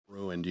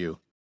cautioned you.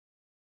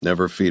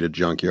 Never feed a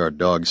junkyard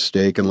dog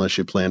steak unless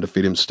you plan to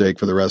feed him steak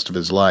for the rest of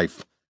his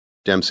life.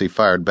 Dempsey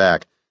fired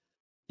back.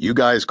 You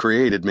guys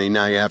created me,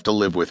 now you have to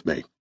live with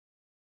me.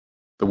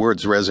 The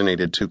words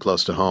resonated too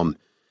close to home.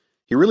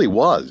 He really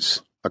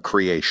was a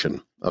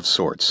creation of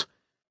sorts.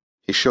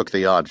 He shook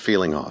the odd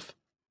feeling off.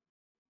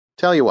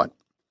 Tell you what,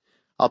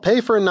 I'll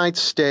pay for a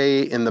night's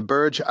stay in the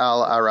Burj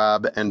Al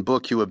Arab and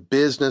book you a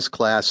business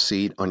class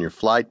seat on your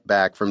flight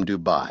back from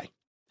Dubai.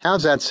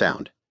 How's that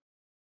sound?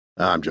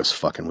 I'm just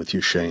fucking with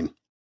you, Shane.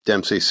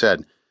 Dempsey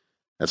said,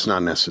 That's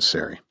not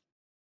necessary.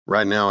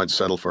 Right now I'd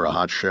settle for a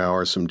hot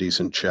shower, some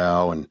decent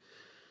chow, and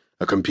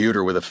a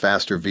computer with a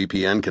faster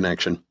VPN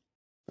connection.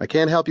 I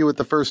can't help you with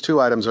the first two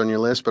items on your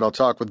list, but I'll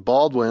talk with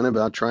Baldwin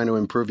about trying to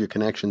improve your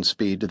connection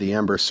speed to the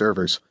Ember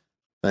servers.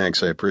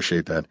 Thanks, I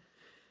appreciate that.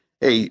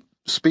 Hey,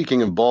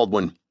 speaking of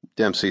Baldwin,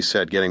 Dempsey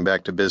said, getting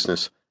back to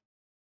business.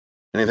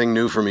 Anything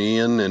new from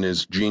Ian and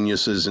his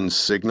geniuses in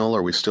Signal?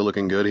 Are we still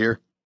looking good here?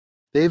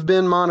 They've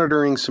been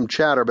monitoring some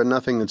chatter, but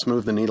nothing that's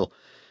moved the needle.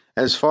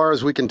 As far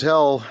as we can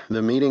tell,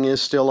 the meeting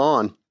is still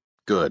on.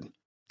 Good,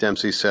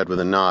 Dempsey said with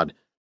a nod.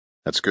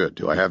 That's good.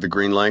 Do I have the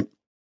green light?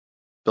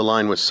 The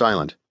line was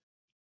silent.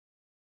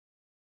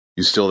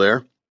 You still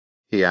there?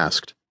 He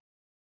asked.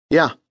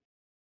 Yeah.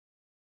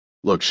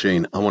 Look,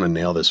 Shane, I want to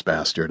nail this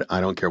bastard.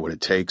 I don't care what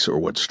it takes or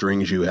what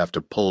strings you have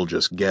to pull.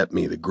 Just get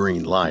me the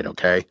green light,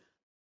 okay?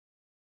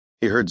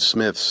 He heard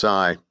Smith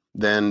sigh.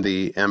 Then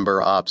the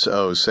Ember Ops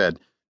O said,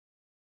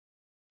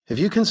 Have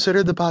you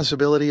considered the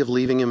possibility of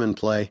leaving him in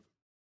play?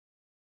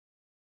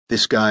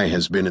 This guy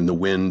has been in the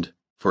wind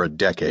for a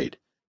decade.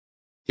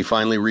 He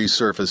finally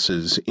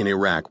resurfaces in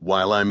Iraq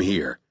while I'm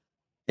here,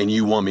 and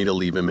you want me to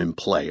leave him in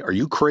play. Are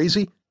you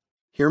crazy?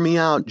 Hear me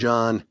out,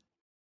 John.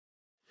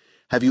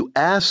 Have you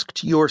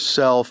asked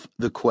yourself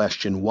the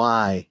question,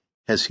 why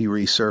has he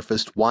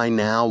resurfaced? Why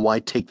now? Why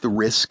take the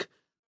risk?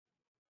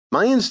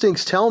 My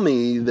instincts tell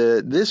me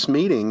that this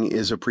meeting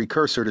is a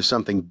precursor to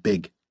something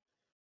big.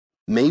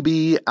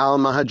 Maybe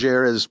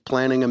Al-Mahajer is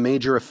planning a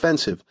major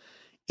offensive.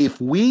 If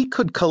we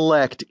could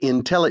collect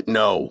intel—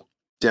 No,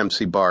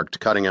 Dempsey barked,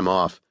 cutting him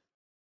off.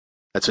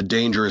 That's a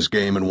dangerous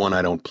game and one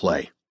I don't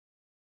play.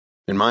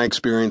 In my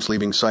experience,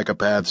 leaving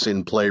psychopaths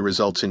in play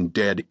results in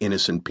dead,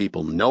 innocent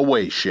people. No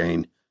way,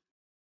 Shane.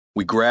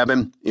 We grab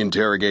him,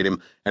 interrogate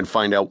him, and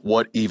find out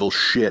what evil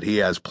shit he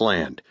has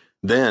planned.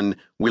 Then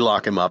we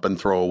lock him up and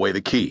throw away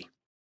the key.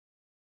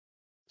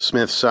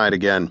 Smith sighed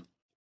again.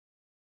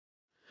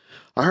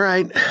 All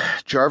right,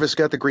 Jarvis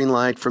got the green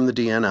light from the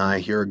DNI.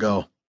 Here we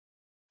go.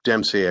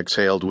 Dempsey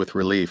exhaled with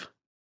relief.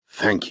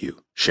 Thank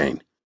you,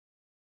 Shane.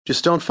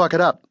 Just don't fuck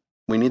it up.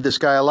 We need this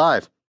guy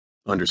alive.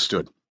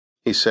 Understood,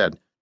 he said.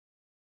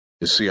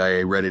 Is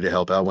CIA ready to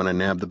help out when I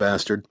nab the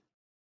bastard?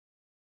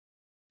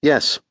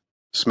 Yes,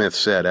 Smith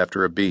said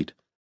after a beat.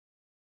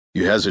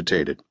 You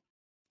hesitated.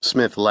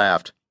 Smith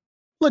laughed.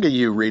 Look at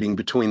you reading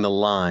between the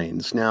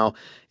lines. Now,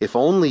 if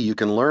only you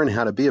can learn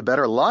how to be a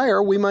better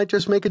liar, we might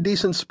just make a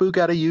decent spook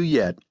out of you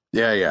yet.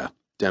 Yeah,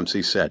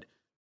 Dempsey said.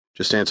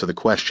 Just answer the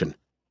question.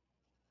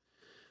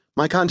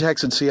 My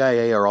contacts at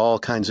CIA are all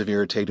kinds of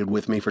irritated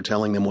with me for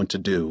telling them what to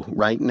do.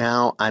 Right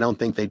now, I don't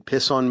think they'd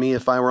piss on me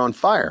if I were on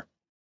fire.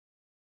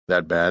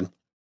 That bad?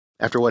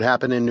 After what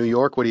happened in New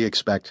York, what do you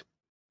expect?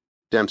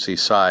 Dempsey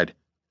sighed.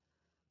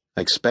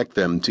 I expect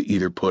them to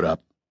either put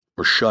up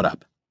or shut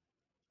up.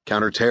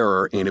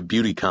 Counter-terror ain't a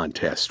beauty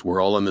contest.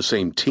 We're all on the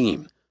same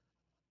team.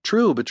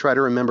 True, but try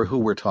to remember who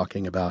we're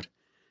talking about.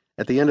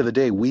 At the end of the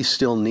day, we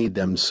still need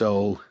them,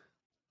 so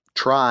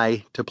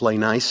try to play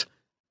nice.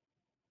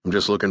 I'm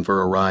just looking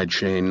for a ride,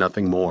 Shane,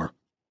 nothing more.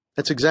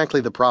 That's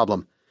exactly the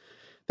problem.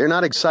 They're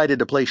not excited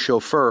to play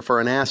chauffeur for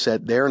an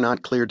asset they're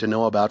not cleared to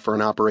know about for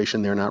an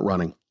operation they're not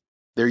running.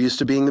 They're used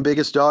to being the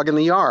biggest dog in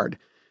the yard,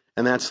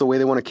 and that's the way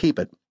they want to keep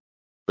it.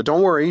 But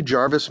don't worry,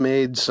 Jarvis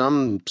made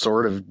some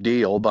sort of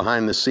deal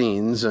behind the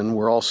scenes, and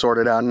we're all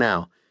sorted out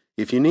now.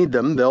 If you need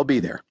them, they'll be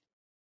there.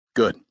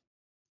 Good.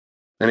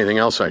 Anything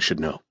else I should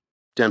know?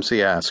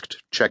 Dempsey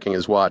asked, checking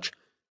his watch.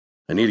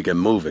 I need to get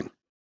moving.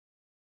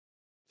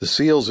 The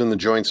SEALs in the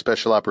Joint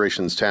Special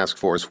Operations Task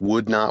Force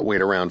would not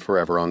wait around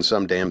forever on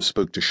some damn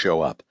spook to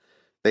show up.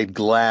 They'd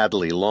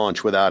gladly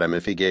launch without him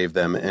if he gave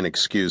them an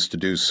excuse to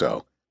do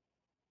so.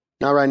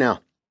 Not right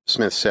now,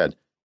 Smith said.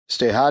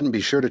 Stay hot and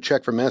be sure to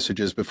check for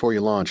messages before you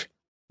launch.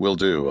 Will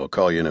do. I'll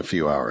call you in a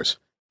few hours.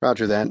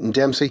 Roger that. And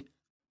Dempsey?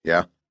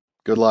 Yeah.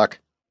 Good luck.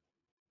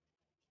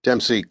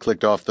 Dempsey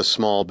clicked off the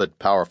small but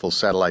powerful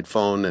satellite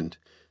phone and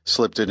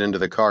slipped it into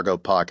the cargo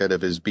pocket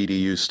of his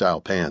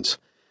BDU-style pants.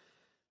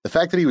 The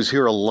fact that he was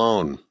here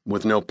alone,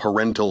 with no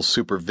parental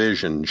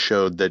supervision,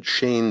 showed that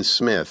Shane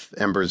Smith,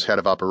 Ember's head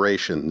of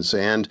operations,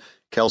 and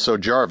Kelso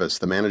Jarvis,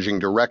 the managing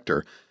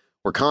director,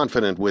 were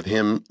confident with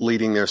him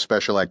leading their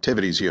special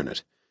activities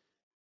unit.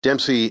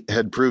 Dempsey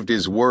had proved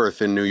his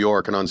worth in New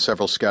York and on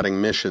several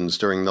scouting missions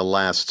during the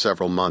last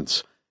several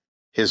months.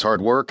 His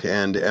hard work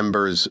and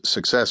Ember's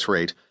success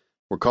rate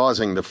were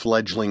causing the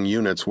fledgling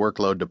unit's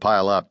workload to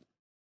pile up.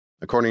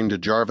 According to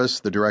Jarvis,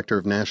 the director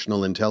of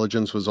national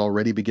intelligence was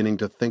already beginning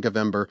to think of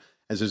Ember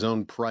as his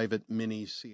own private mini-CIA.